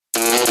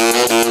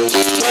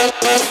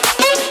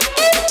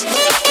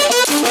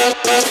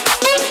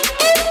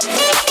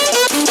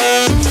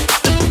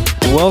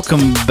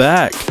Welcome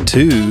back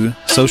to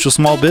Social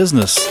Small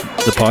Business,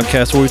 the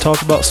podcast where we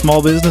talk about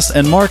small business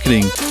and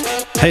marketing.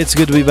 Hey, it's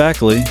good to be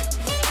back, Lee.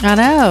 I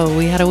know.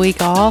 We had a week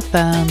off.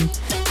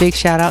 Big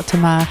shout out to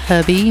my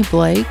hubby,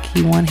 Blake.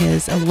 He won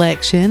his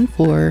election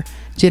for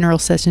General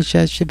Sessions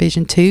Judge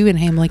Division 2 in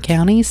Hamlin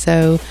County.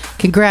 So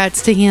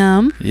congrats to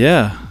him.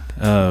 Yeah.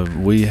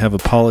 We have a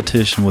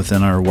politician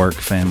within our work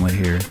family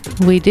here.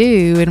 We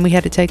do. And we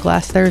had to take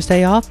last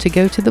Thursday off to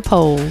go to the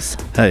polls.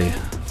 Hey,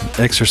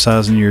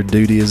 exercising your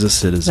duty as a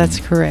citizen. That's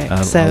correct.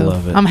 I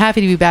love it. I'm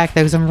happy to be back,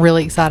 though, because I'm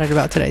really excited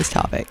about today's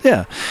topic.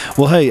 Yeah.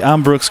 Well, hey,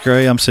 I'm Brooks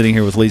Gray. I'm sitting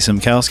here with Lee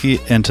Simkowski,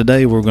 and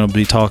today we're going to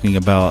be talking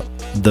about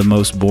the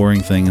most boring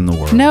thing in the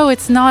world. No,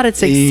 it's not.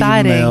 It's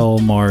exciting. Email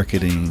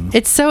marketing.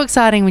 It's so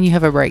exciting when you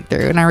have a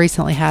breakthrough, and I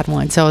recently had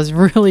one, so I was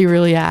really,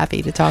 really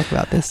happy to talk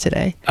about this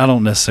today. I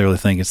don't necessarily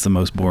think it's the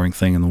most boring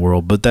thing in the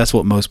world, but that's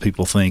what most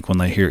people think when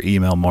they hear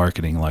email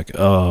marketing, like,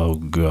 oh,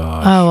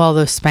 gosh. Oh, all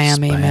those spam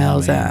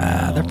emails.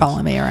 They're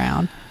following me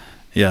around.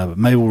 Yeah, but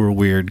maybe we're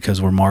weird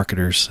because we're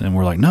marketers, and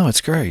we're like, no,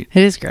 it's great.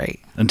 It is great.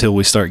 Until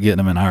we start getting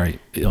them in our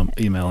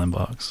email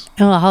inbox.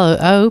 Well,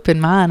 I open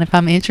mine. If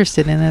I'm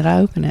interested in it, I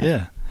open it.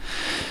 Yeah.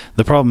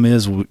 The problem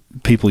is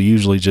people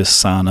usually just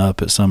sign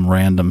up at some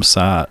random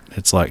site.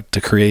 It's like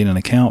to create an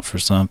account for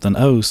something.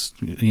 Oh,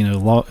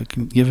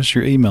 give us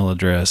your email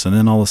address. And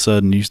then all of a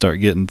sudden you start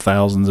getting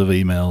thousands of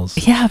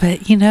emails. Yeah,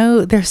 but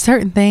there's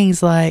certain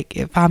things like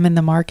if I'm in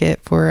the market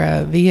for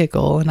a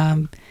vehicle and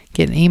I'm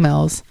getting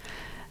emails,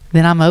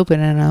 then I'm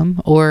opening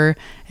them. Or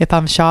if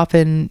I'm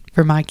shopping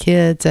for my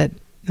kids at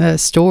a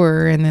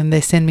store and then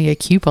they send me a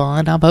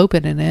coupon, I'm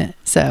opening it.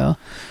 So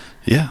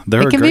yeah,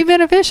 it can be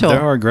beneficial.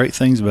 There are great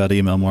things about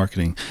email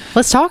marketing.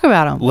 Let's talk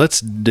about them. Let's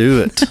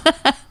do it.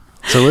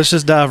 So let's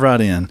just dive right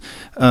in.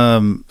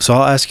 So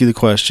I'll ask you the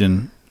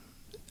question.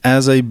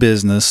 As a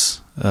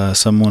business,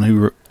 someone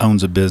who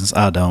owns a business,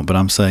 I don't, but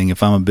I'm saying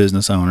if I'm a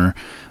business owner,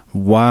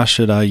 why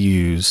should I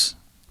use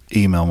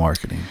email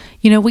marketing?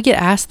 We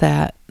get asked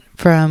that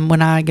from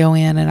when I go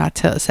in and I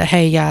say,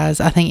 hey guys,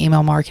 I think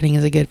email marketing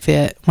is a good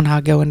fit when I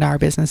go into our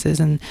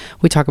businesses and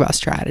we talk about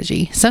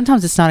strategy.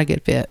 Sometimes it's not a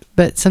good fit,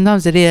 but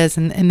sometimes it is.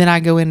 And then I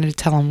go in to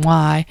tell them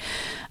why.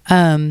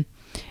 One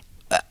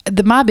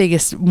of my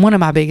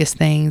biggest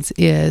things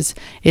is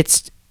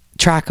it's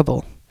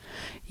trackable.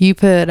 You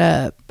put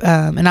up,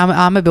 and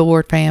I'm a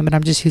billboard fan, but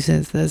I'm just using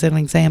this as an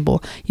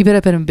example. You put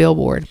up in a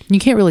billboard, you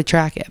can't really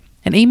track it.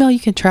 An email you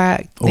can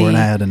track. Or an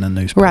ad in a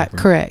newspaper. Right,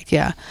 correct,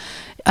 yeah.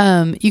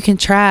 You can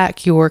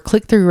track your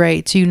click-through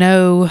rates. You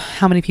know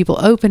how many people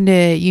opened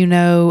it. You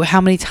know how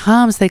many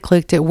times they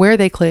clicked it, where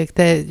they clicked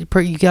it.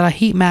 You got a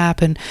heat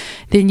map, and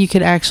then you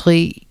can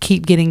actually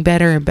keep getting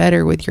better and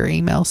better with your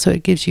email. So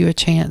it gives you a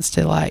chance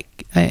to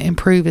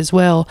improve as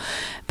well.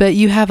 But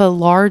you have a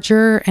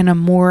larger and a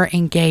more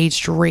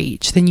engaged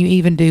reach than you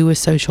even do with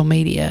social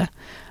media.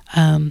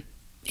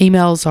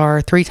 Emails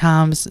are 3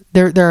 times,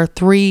 there are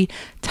 3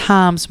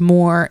 times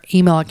more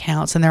email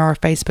accounts than there are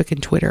Facebook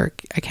and Twitter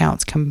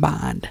accounts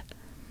combined.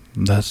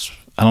 I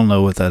don't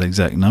know what that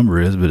exact number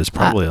is, but it's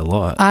probably a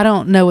lot. I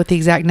don't know what the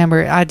exact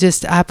number. I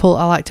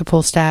like to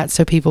pull stats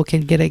so people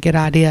can get a good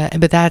idea,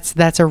 but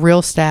that's a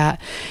real stat.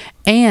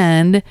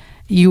 And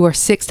you are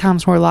 6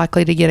 times more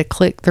likely to get a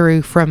click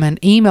through from an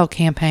email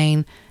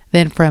campaign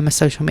than from a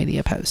social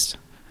media post.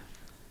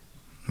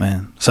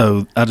 Man,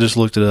 so I just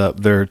looked it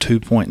up. There are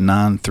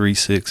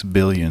 2.936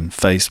 billion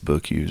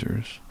Facebook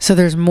users. So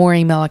there's more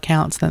email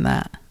accounts than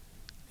that.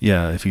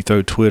 Yeah, if you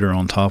throw Twitter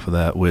on top of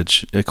that,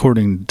 which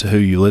according to who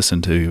you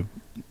listen to,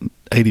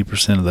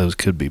 80% of those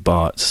could be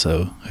bots.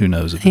 So who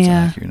knows if it's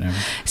accurate or not.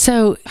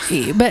 So,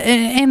 but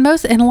and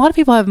a lot of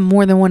people have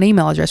more than one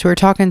email address. We were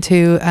talking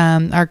to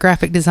our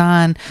graphic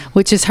design,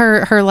 which is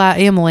her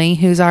Emily,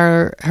 who's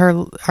our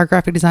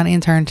graphic design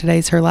intern.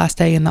 Today's her last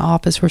day in the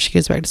office where she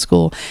goes back to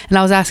school. And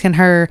I was asking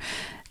her,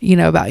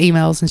 about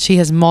emails, and she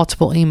has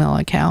multiple email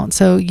accounts.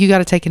 So you got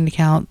to take into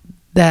account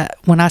that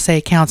when I say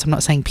accounts, I'm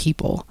not saying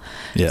people.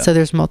 Yeah. So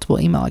there's multiple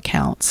email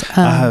accounts.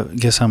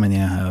 Guess how many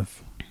I have?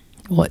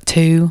 What,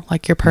 2?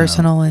 Like your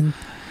personal? No. And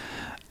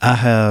I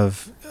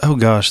have,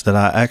 that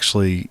I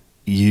actually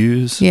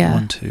use. Yeah.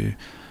 1, 2,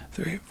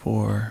 3,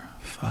 4,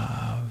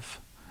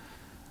 5.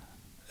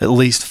 At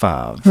least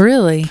 5.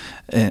 Really?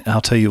 And I'll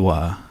tell you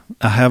why.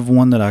 I have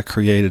one that I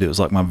created. It was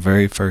like my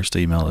very first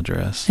email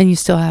address. And you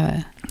still have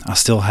it? I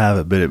still have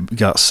it, but it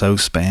got so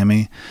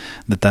spammy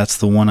that's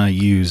the one I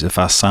use if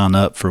I sign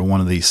up for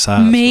one of these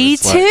sites. Me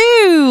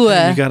too.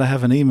 Hey, you got to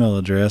have an email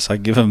address. I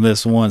give them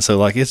this one.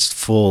 So it's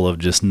full of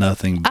just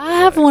nothing.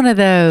 I have one of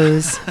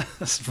those.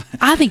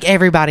 I think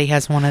everybody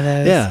has one of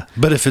those. Yeah.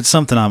 But if it's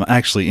something I'm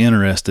actually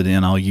interested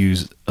in, I'll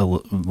use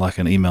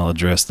an email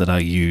address that I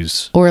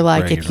use. Or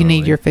regularly. If you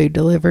need your food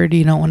delivered,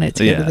 you don't want it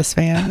to go to the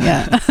spam.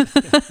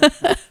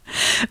 Yeah.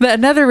 But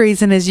another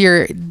reason is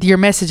your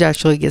message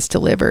actually gets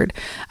delivered.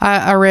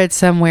 I read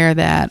somewhere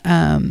that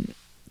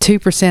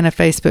 2% of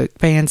Facebook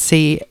fans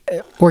see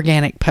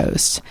organic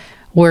posts,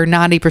 where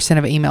 90%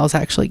 of emails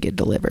actually get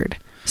delivered.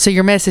 So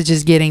your message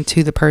is getting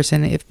to the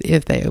person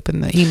if they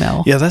open the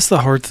email. Yeah, that's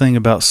the hard thing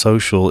about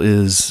social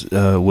is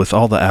with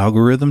all the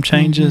algorithm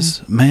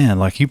changes, man,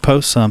 like you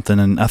post something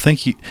and I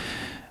think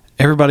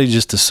everybody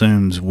just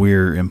assumes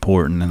we're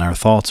important and our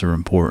thoughts are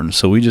important.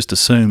 So we just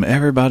assume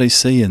everybody's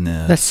seeing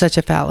this. That's such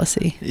a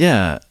fallacy.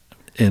 Yeah.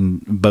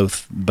 In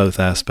both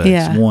aspects.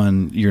 Yeah.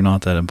 One, you're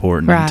not that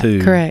important. Right. And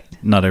two,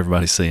 Correct. not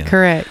everybody's seeing it.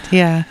 Correct.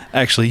 Yeah.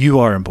 Actually, you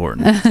are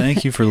important.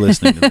 Thank you for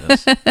listening to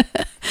this.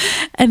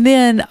 And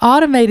then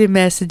automated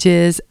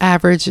messages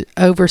average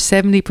over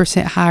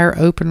 70% higher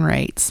open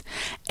rates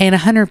and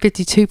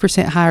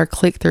 152% higher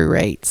click-through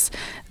rates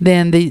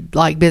than the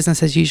like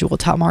business as usual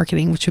top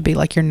marketing, which would be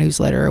like your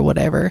newsletter or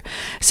whatever.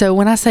 So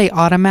when I say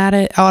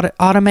automated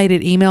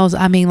emails,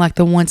 I mean like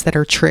the ones that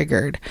are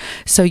triggered.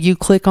 So you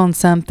click on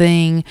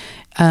something,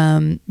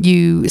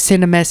 you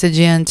send a message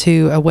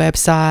into a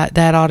website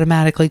that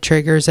automatically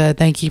triggers a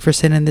thank you for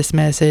sending this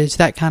message,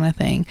 that kind of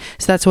thing.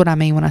 So that's what I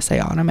mean when I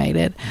say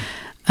automated.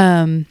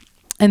 And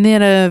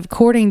then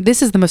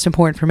this is the most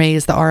important for me,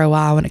 is the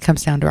ROI when it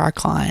comes down to our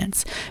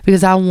clients,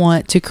 because I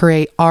want to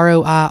create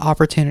ROI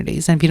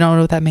opportunities. And if you don't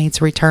know what that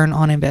means, return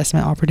on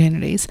investment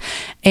opportunities.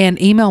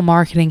 And email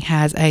marketing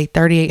has a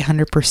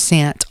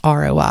 3,800%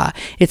 ROI.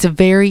 It's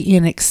very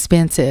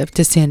inexpensive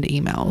to send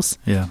emails.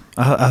 Yeah.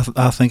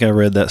 I think I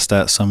read that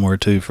stat somewhere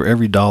too. For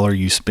every $1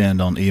 you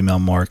spend on email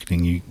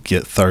marketing, you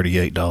get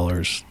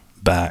 $38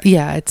 back.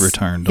 Yeah. It's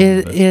returned.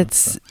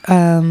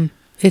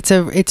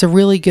 It's a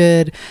really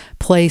good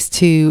place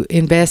to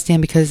invest in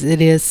because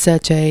it is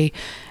such a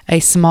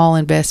small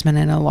investment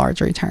and a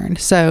large return.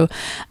 So,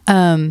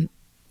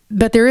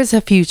 but there is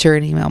a future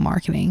in email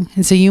marketing.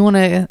 And so you want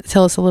to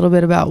tell us a little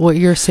bit about what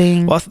you're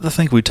seeing? Well, I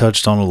think we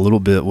touched on a little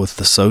bit with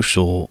the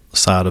social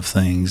side of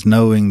things,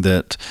 knowing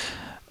that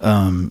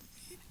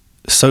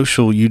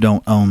social, you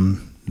don't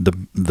own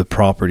the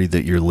property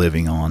that you're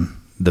living on.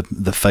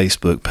 The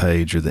Facebook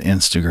page or the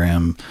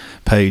Instagram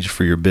page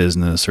for your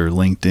business or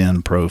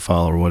LinkedIn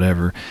profile or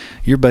whatever,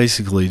 you're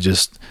basically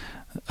just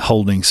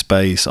holding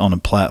space on a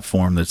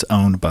platform that's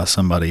owned by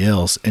somebody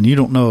else, and you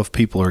don't know if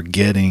people are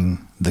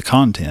getting the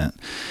content.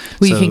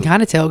 Well, you can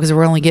kind of tell because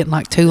we're only getting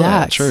like 2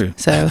 likes. True.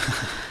 So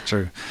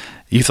true.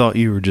 You thought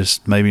you were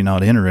just maybe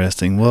not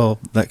interesting. Well,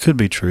 that could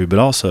be true, but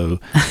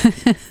also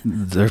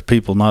there's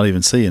people not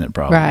even seeing it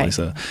probably. Right.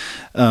 So,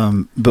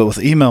 but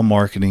with email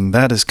marketing,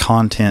 that is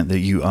content that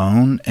you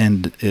own,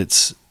 and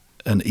it's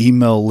an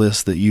email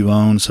list that you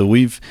own. So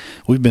we've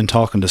been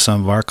talking to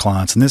some of our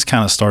clients, and this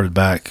kind of started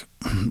back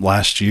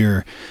last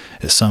year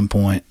at some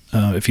point.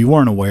 If you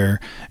weren't aware,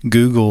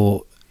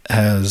 Google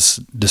has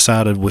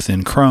decided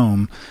within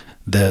Chrome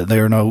that they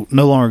are no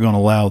longer going to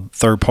allow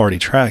third-party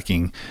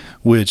tracking,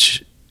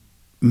 which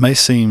may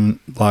seem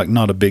like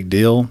not a big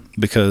deal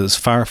because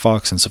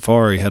Firefox and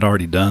Safari had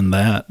already done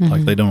that. Mm-hmm.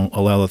 Like they don't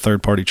allow the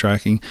third-party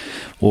tracking.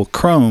 Well,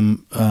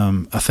 Chrome,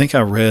 I think I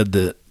read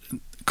that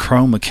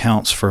Chrome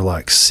accounts for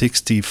like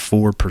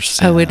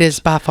 64%. Oh, it is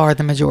by far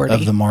the majority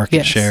of the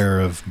market share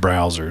of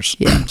browsers.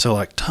 Yeah. So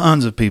like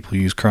tons of people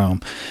use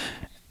Chrome.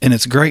 And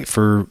it's great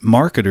for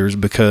marketers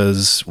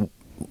because,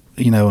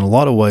 in a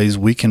lot of ways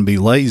we can be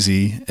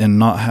lazy and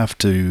not have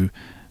to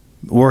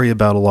worry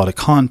about a lot of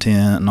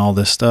content and all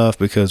this stuff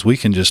because we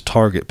can just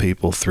target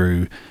people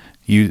through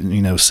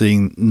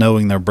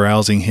knowing their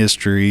browsing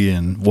history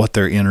and what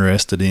they're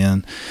interested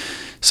in.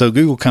 So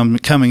Google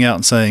coming out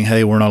and saying,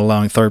 hey, we're not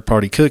allowing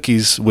third-party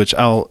cookies, which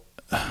I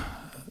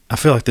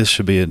feel like this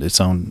should be its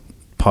own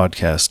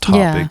podcast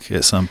topic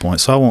at some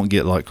point. So I won't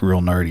get like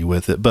real nerdy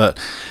with it, but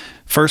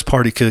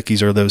first-party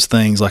cookies are those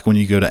things like when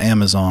you go to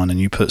Amazon and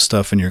you put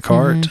stuff in your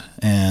cart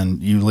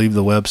and you leave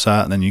the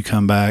website and then you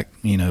come back,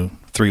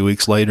 3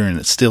 weeks later and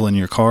it's still in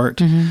your cart.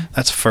 Mm-hmm.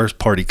 That's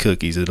first-party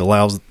cookies. It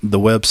allows the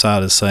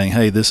website is saying,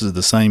 hey, this is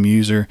the same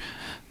user.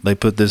 They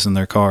put this in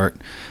their cart.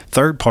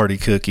 Third-party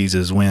cookies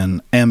is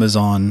when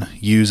Amazon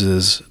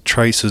uses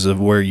traces of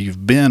where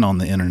you've been on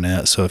the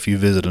internet. So if you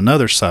visit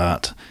another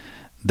site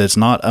that's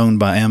not owned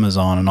by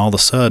Amazon and all of a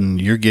sudden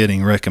you're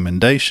getting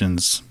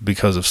recommendations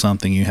because of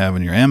something you have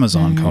in your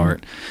Amazon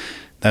cart,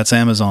 that's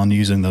Amazon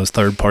using those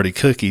third-party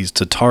cookies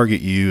to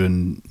target you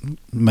and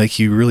make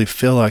you really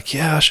feel like,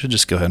 yeah, I should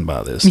just go ahead and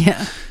buy this.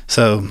 Yeah.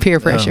 So peer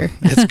pressure.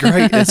 It's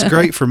great. It's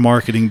great for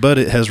marketing, but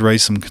it has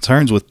raised some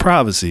concerns with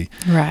privacy.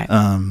 Right.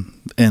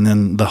 And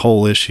then the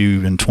whole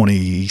issue in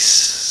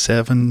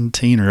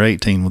 2017 or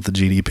 18 with the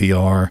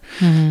GDPR,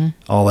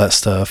 all that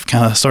stuff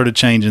kind of started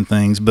changing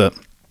things. But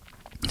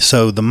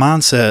so the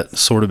mindset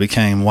sort of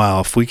became, wow,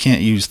 if we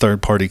can't use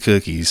third-party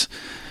cookies,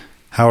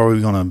 how are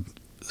we going to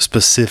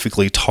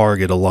specifically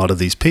target a lot of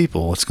these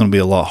people? It's going to be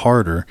a lot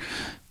harder.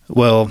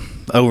 Well,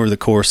 over the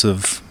course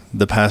of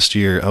the past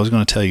year, I was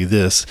going to tell you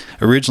this.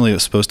 Originally, it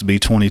was supposed to be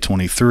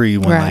 2023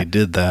 when they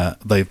did that.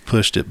 They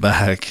pushed it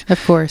back.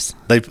 Of course.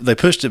 They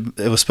pushed it.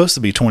 It was supposed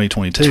to be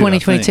 2022.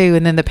 2022,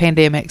 and then the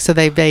pandemic. So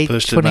they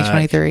pushed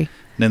 2023.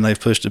 Then they've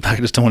pushed it back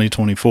to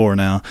 2024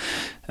 now.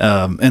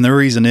 And the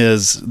reason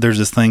is there's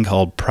this thing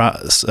called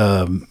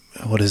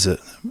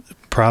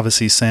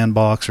privacy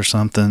sandbox or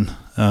something.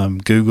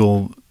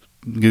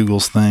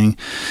 Google's thing.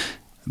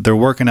 They're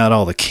working out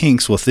all the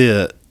kinks with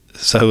it.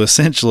 So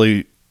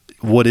essentially,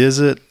 what is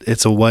it?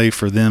 It's a way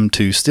for them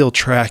to still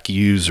track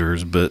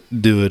users, but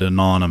do it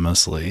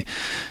anonymously.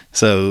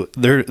 So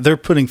they're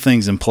putting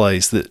things in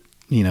place that,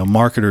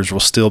 marketers will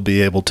still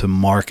be able to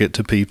market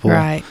to people.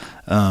 Right.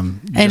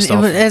 And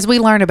as we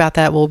learn about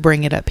that, we'll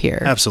bring it up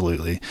here.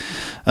 Absolutely.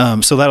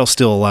 So that'll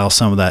still allow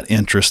some of that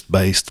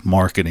interest-based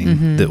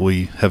marketing that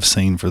we have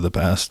seen for the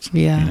past,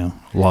 a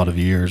lot of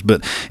years.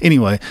 But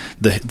anyway,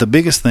 the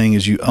biggest thing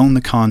is you own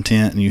the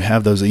content and you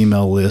have those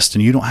email lists,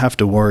 and you don't have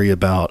to worry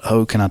about,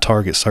 can I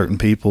target certain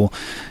people?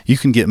 You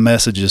can get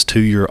messages to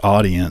your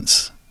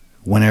audience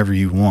whenever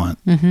you want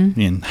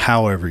and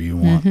however you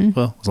want.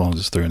 Well, as long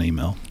as it's through an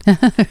email.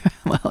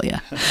 Well,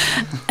 yeah.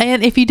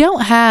 And if you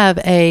don't have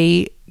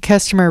a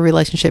customer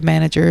relationship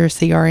manager,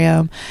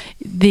 CRM,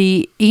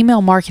 the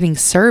email marketing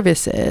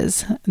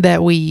services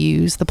that we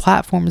use, the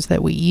platforms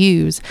that we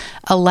use,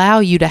 allow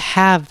you to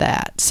have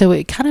that. So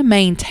it kind of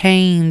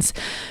maintains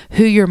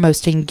who your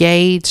most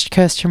engaged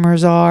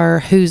customers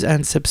are, who's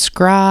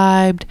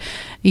unsubscribed.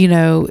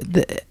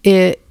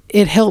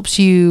 It helps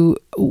you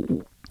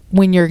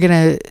when you're going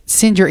to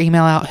send your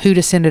email out, who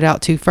to send it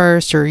out to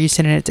first, or are you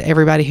sending it to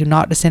everybody who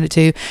not to send it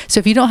to? So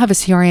if you don't have a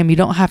CRM, you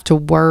don't have to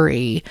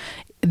worry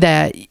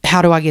that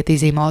how do I get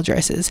these email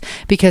addresses,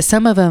 because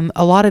a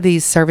lot of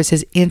these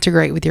services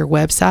integrate with your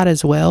website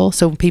as well,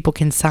 so people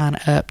can sign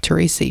up to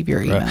receive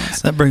your emails.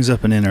 Right. That brings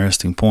up an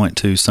interesting point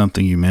too,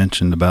 something you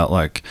mentioned about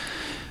like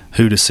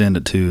who to send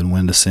it to and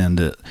when to send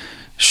it.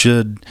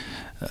 Should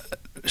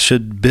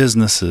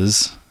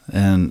businesses,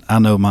 and I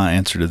know my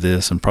answer to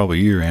this and probably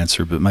your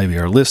answer, but maybe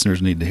our listeners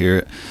need to hear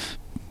it.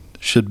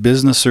 Should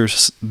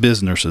businesses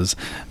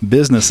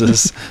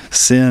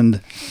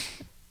send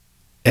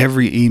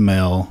every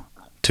email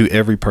to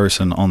every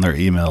person on their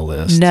email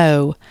list?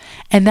 No.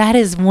 And that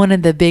is one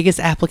of the biggest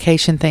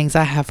application things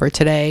I have for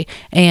today.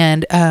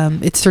 And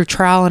it's through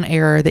trial and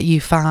error that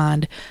you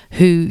find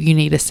who you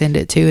need to send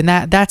it to. And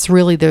that's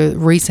really the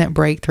recent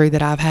breakthrough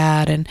that I've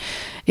had. And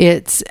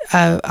it's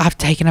I've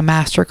taken a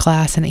master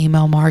class in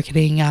email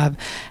marketing. I've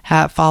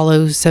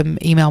followed some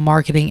email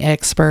marketing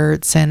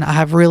experts, and I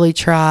have really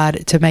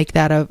tried to make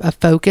that a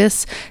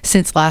focus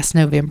since last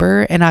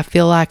November. And I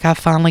feel like I've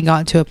finally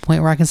gotten to a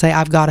point where I can say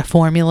I've got a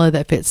formula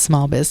that fits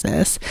small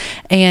business.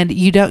 And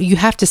you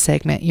have to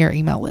segment your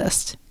email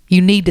list.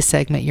 You need to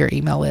segment your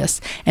email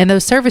list, and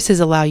those services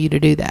allow you to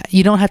do that.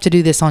 You don't have to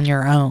do this on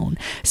your own.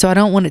 So I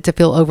don't want it to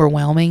feel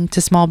overwhelming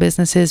to small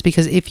businesses,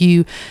 because if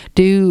you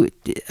do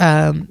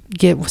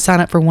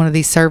sign up for one of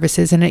these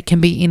services, and it can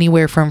be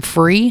anywhere from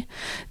free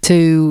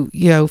to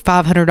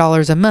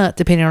 $500 a month,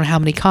 depending on how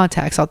many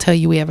contacts. I'll tell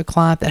you, we have a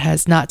client that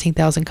has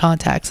 19,000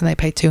 contacts and they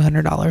pay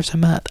 $200 a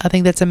month. I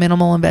think that's a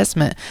minimal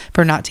investment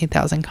for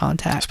 19,000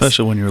 contacts,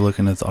 especially when you're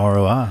looking at the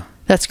ROI.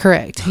 That's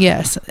correct.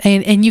 Yes.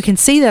 And you can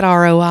see that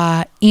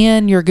ROI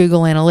in your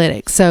Google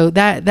Analytics. So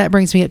that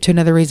brings me up to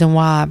another reason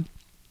why,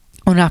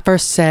 when I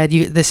first said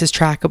this is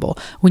trackable.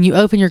 When you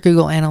open your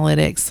Google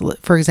Analytics,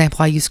 for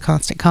example, I use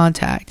Constant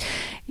Contact.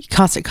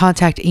 Constant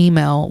Contact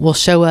email will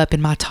show up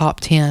in my top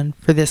 10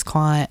 for this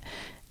client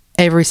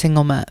every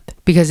single month,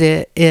 because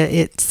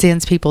it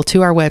sends people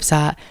to our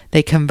website.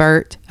 They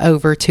convert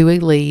over to a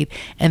lead,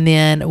 and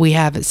then we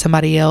have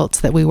somebody else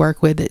that we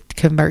work with that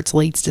converts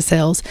leads to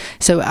sales.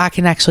 So I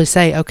can actually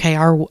say, okay,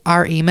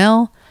 our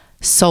email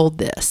sold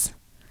this.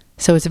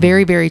 So it's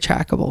very, very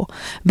trackable.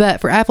 But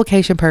for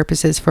application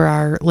purposes for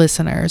our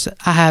listeners,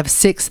 I have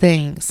 6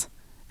 things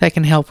that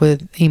can help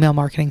with email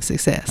marketing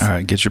success. All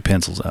right, get your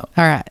pencils out.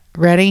 All right,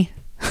 ready?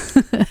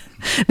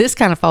 This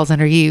kind of falls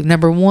under you.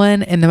 Number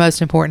 1, and the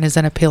most important, is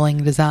an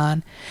appealing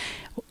design.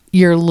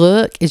 Your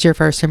look is your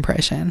first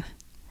impression.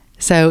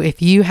 So if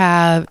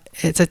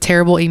it's a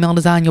terrible email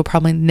design, you'll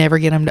probably never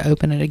get them to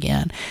open it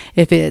again.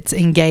 If it's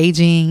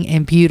engaging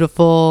and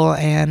beautiful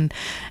and,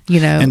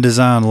 And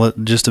design,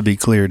 just to be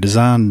clear,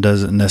 design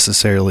doesn't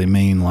necessarily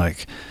mean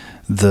like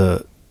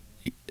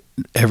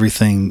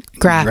everything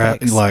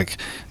graphics, like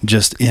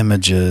just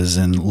images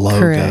and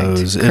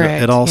logos.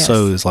 Correct. It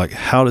also is like,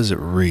 how does it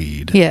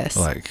read? Yes,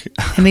 like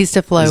it needs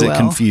to flow. Is it well.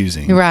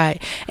 confusing?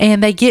 Right.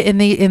 And they get in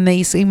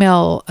these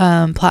email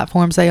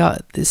platforms,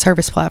 the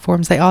service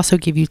platforms, they also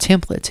give you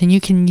templates, and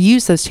you can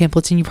use those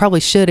templates, and you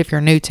probably should if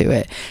you're new to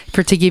it,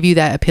 to give you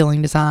that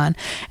appealing design.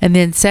 And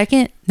then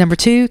number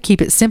 2,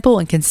 keep it simple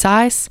and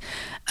concise.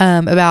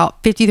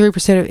 About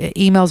 53% of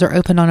emails are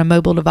opened on a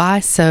mobile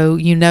device, so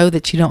you know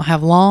that you don't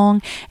have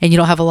long and you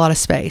don't have a lot of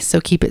space.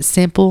 So keep it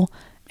simple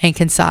and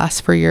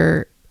concise for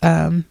your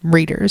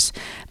readers.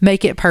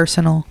 Make it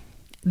personal.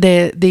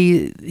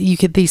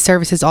 These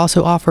services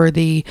also offer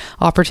the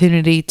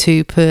opportunity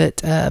to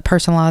put a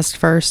personalized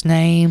first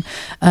name,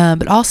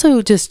 but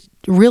also just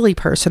really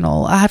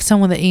personal. I have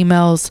someone that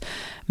emails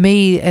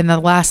me, and the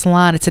last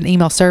line, it's an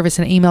email service,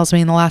 and it emails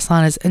me, and the last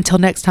line is, "Until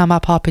next time I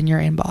pop in your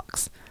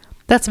inbox."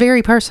 That's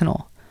very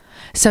personal.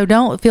 So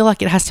don't feel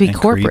like it has to be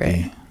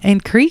corporate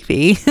and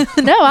creepy.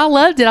 No, I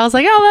loved it. I was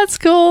like, oh, that's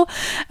cool.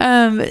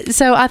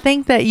 So I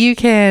think that you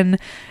can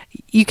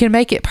you can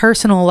make it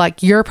personal,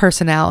 like your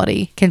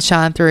personality can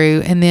shine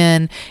through. And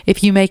then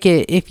if you make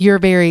it, if you're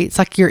it's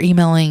like you're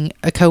emailing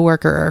a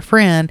coworker or a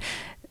friend,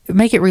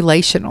 make it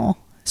relational.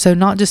 So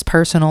not just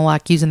personal,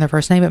 like using their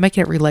first name, but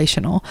making it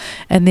relational.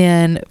 And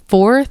then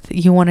fourth,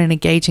 you want an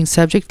engaging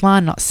subject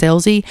line, not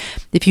salesy.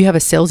 If you have a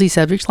salesy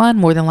subject line,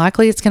 more than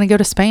likely it's going to go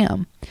to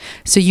spam.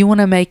 So you want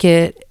to make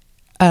it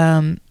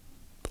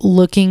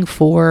looking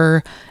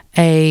for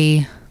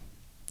a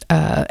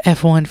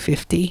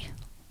F-150.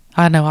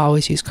 I know I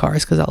always use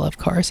cars because I love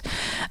cars.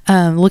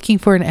 Looking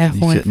for an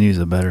F-150. You couldn't use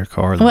a better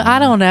car than Well, I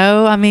don't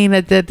know. I mean,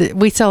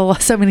 we sell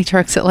so many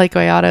trucks at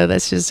Lakeway Auto.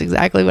 That's just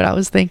exactly what I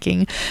was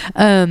thinking.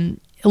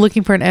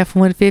 Looking for an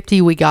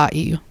F-150, we got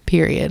you,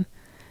 period.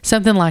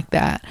 Something like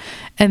that.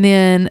 And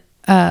then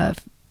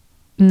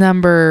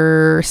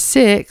number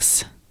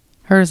 6,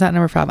 or is that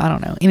number 5? I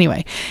don't know.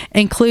 Anyway,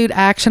 include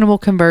actionable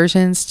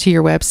conversions to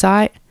your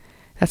website.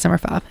 That's number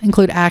 5.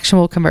 Include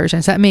actionable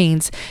conversions. That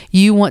means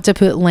you want to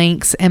put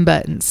links and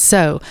buttons.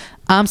 So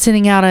I'm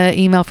sending out an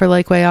email for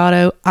Lakeway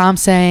Auto. I'm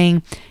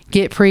saying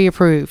get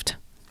pre-approved.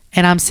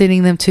 And I'm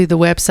sending them to the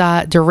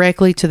website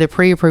directly to the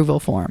pre-approval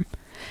form.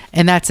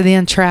 And that's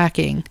then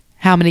tracking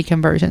how many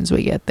conversions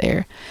we get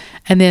there.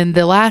 And then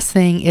the last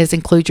thing is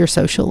include your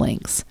social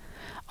links.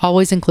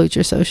 Always include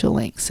your social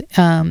links.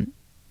 Some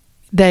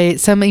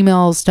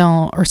emails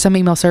don't, or some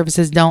email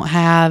services don't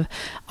have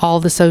all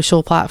the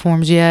social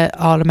platforms yet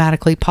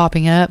automatically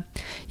popping up.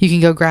 You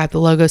can go grab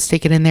the logo,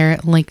 stick it in there,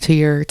 link to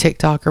your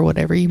TikTok or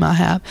whatever you might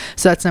have.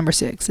 So that's number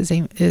 6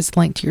 is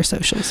link to your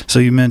socials. So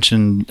you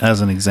mentioned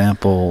as an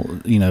example,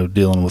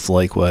 dealing with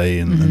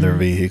Lakeway and their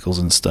vehicles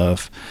and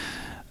stuff.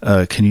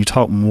 Can you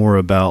talk more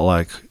about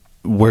like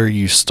where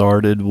you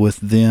started with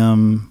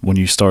them when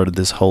you started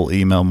this whole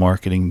email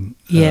marketing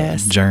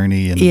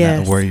journey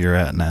and where you're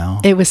at now?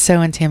 It was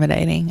so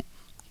intimidating.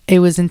 It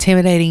was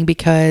intimidating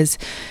because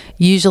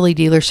usually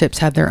dealerships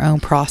have their own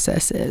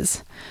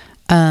processes.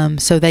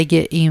 So they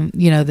get,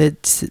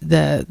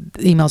 the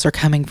emails are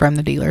coming from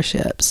the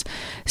dealerships.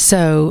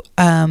 So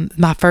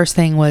my first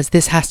thing was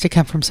this has to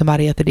come from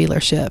somebody at the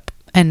dealership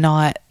and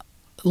not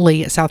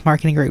Lee at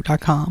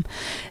southmarketinggroup.com.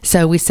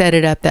 So we set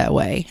it up that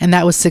way. And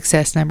that was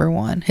success number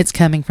 1. It's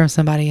coming from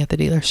somebody at the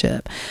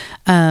dealership.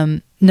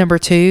 Number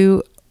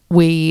 2,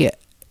 we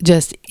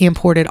just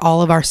imported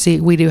all of our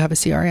we do have a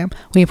CRM.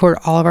 We imported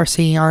all of our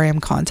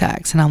CRM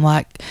contacts. And I'm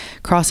like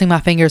crossing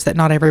my fingers that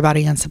not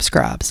everybody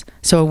unsubscribes.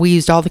 So we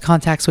used all the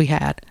contacts we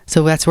had.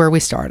 So that's where we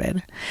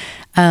started.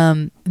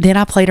 Then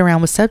I played around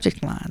with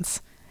subject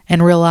lines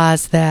and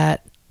realized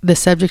that the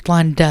subject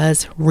line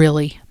does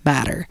really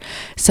matter.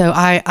 So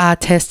I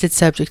tested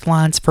subject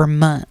lines for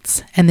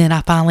months, and then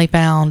I finally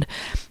found,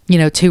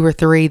 2 or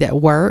 3 that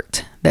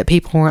worked, that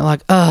people weren't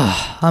like,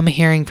 oh, I'm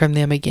hearing from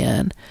them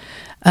again.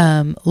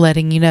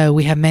 Letting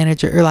we have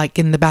manager, or like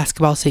in the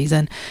basketball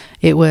season,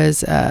 it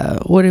was,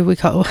 what did we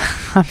call,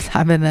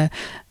 I'm in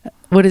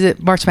what is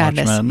it? March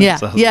Madness.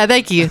 Yeah.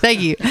 Thank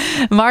you.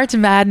 March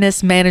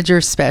Madness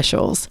manager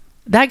specials.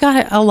 That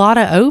got a lot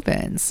of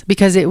opens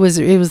because it was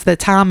the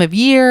time of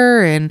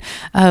year, and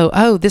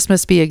this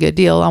must be a good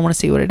deal. I want to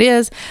see what it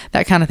is,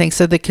 that kind of thing.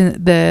 So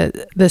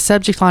the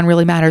subject line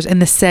really matters,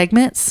 and the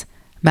segments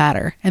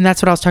matter, and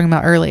that's what I was talking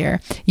about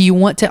earlier. You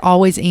want to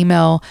always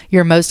email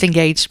your most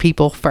engaged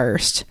people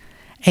first,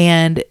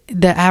 and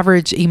the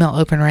average email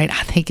open rate,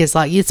 I think, is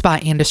like, it's by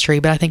industry,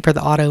 but I think for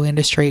the auto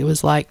industry it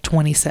was like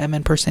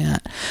 27%.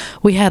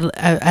 We had,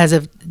 as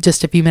of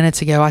just a few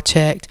minutes ago, I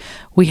checked,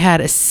 we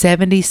had a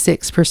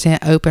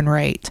 76% open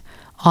rate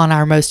on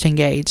our most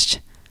engaged.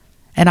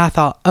 And I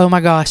thought, oh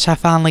my gosh, I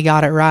finally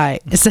got it right.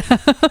 So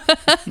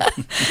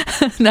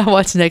now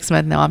what's next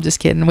month? No, I'm just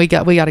kidding. We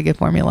got a good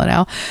formula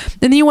now. And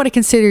then you want to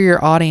consider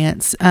your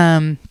audience.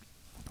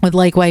 With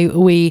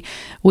Lakeway,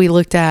 we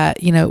looked at,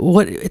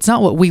 it's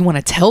not what we want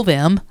to tell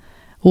them.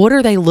 What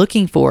are they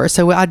looking for?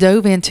 So I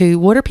dove into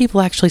what are people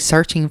actually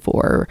searching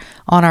for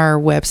on our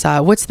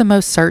website? What's the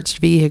most searched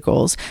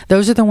vehicles?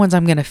 Those are the ones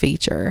I'm going to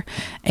feature.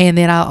 And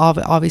then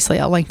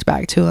I linked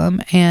back to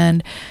them.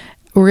 And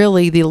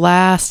really the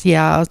last,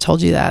 I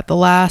told you that. The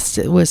last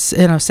was,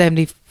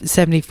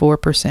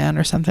 74%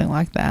 or something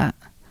like that.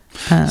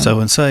 So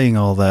in saying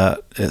all that,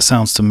 it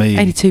sounds to me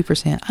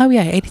 82%. Oh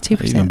yeah,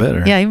 82%. Even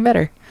better. Yeah, even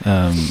better.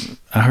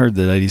 I heard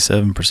that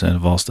 87%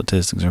 of all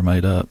statistics are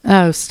made up.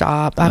 Oh,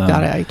 stop! I've got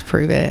to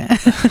prove it.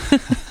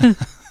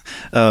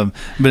 But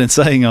in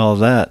saying all of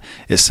that,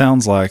 it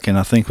sounds like, and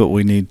I think what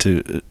we need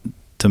to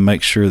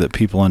make sure that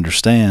people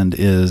understand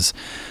is,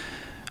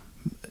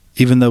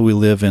 even though we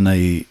live in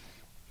a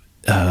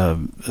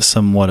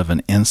somewhat of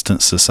an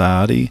instant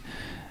society,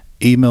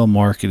 email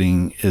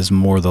marketing is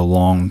more the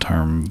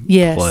long-term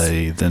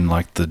play than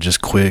like the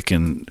just quick.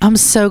 And I'm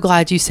so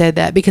glad you said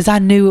that, because I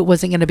knew it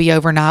wasn't going to be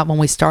overnight when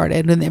we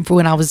started. And then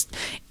when I was,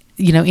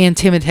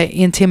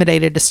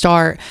 intimidated to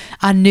start,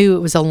 I knew it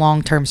was a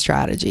long-term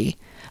strategy.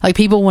 Like,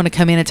 people want to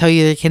come in and tell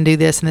you they can do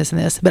this and this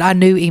and this, but I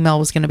knew email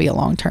was going to be a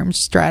long-term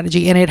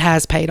strategy, and it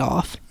has paid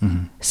off.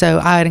 Mm-hmm. So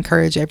I'd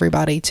encourage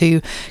everybody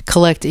to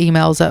collect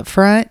emails up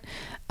front.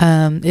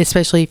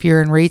 especially if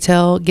you're in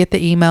retail. Get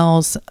the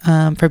emails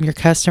from your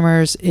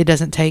customers. It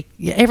doesn't take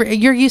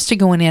you're used to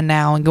going in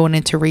now and going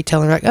into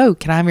retail and like, oh,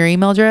 can I have your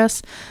email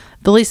address?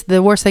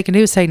 The worst they can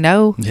do is say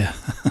no. Yeah.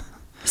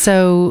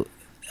 So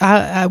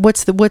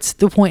what's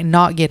the point in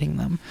not getting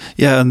them?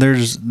 Yeah, and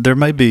there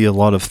may be a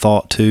lot of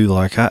thought too.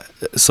 Like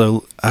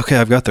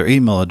I've got their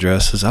email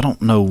addresses. I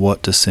don't know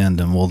what to send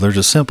them. Well, there's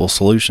a simple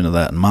solution to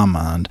that in my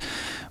mind,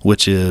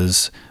 which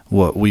is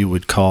what we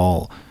would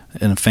call,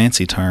 in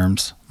fancy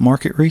terms,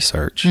 market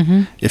research.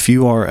 Mm-hmm. If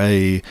you are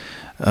a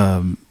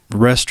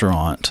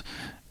restaurant,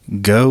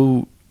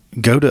 go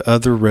to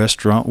other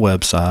restaurant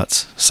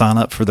websites, sign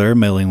up for their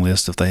mailing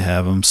list if they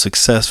have them,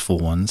 successful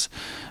ones.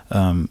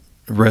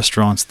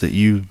 Restaurants that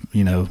you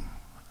know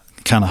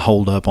kind of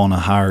hold up on a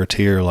higher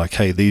tier, like,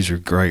 hey, these are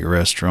great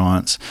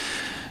restaurants.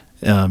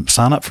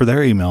 Sign up for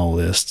their email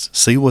lists,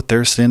 see what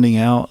they're sending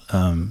out.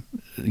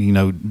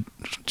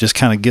 Just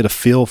kind of get a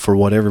feel for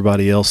what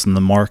everybody else in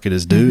the market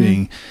is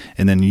doing,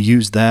 and then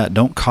use that.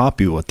 Don't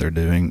copy what they're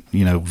doing,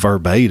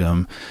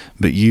 verbatim,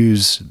 but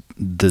use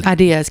the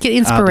ideas, get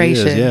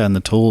inspiration. And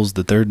the tools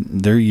that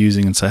they're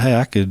using, and say, hey,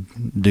 I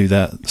could do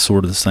that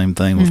sort of the same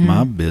thing with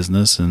my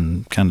business,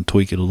 and kind of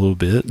tweak it a little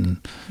bit,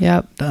 and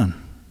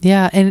done.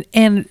 Yeah,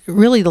 and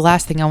really the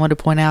last thing I want to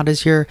point out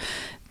is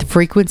the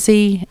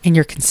frequency and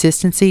your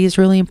consistency is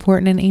really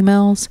important in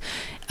emails.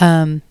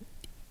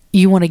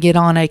 You want to get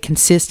on a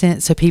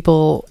consistent, so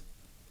people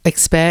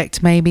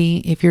expect,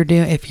 maybe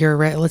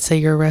let's say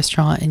you're a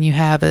restaurant and you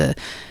have a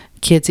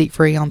Kids Eat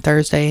Free on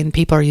Thursday, and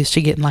people are used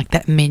to getting like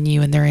that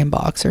menu in their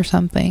inbox or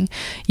something.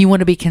 You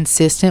want to be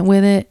consistent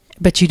with it,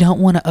 but you don't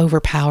want to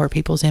overpower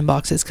people's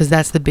inboxes, because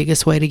that's the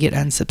biggest way to get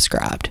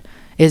unsubscribed,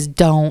 is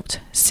don't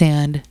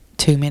send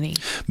too many.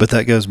 But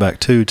that goes back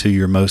to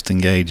your most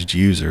engaged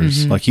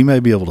users. Like, you may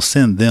be able to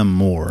send them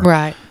more,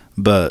 right?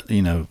 But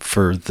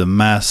for the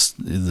mass,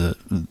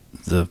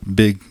 the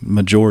big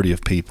majority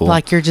of people,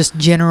 like your just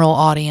general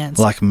audience,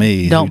 like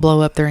me, don't blow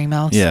up their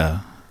emails.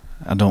 Yeah,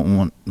 I don't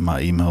want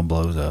my email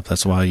blows up.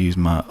 That's why I use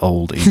my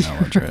old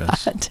email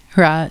address.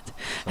 Right.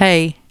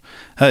 Hey,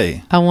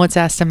 I once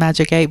asked a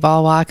Magic 8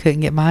 Ball why I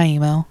couldn't get my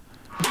email.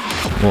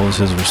 What was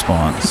his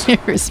response? He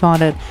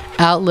responded,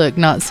 Outlook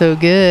not so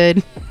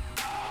good.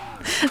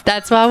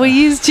 That's why we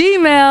use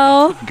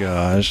Gmail.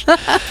 Gosh.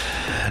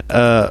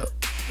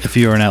 If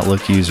you're an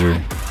Outlook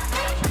user,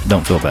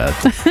 don't feel bad.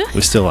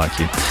 We still like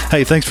you.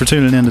 Hey, thanks for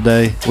tuning in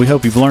today. We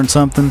hope you've learned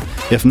something.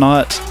 If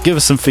not, give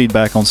us some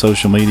feedback on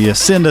social media.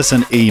 Send us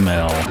an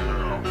email.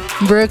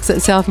 Brooks at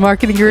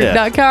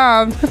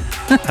southmarketinggroup.com.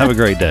 Have a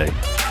great day.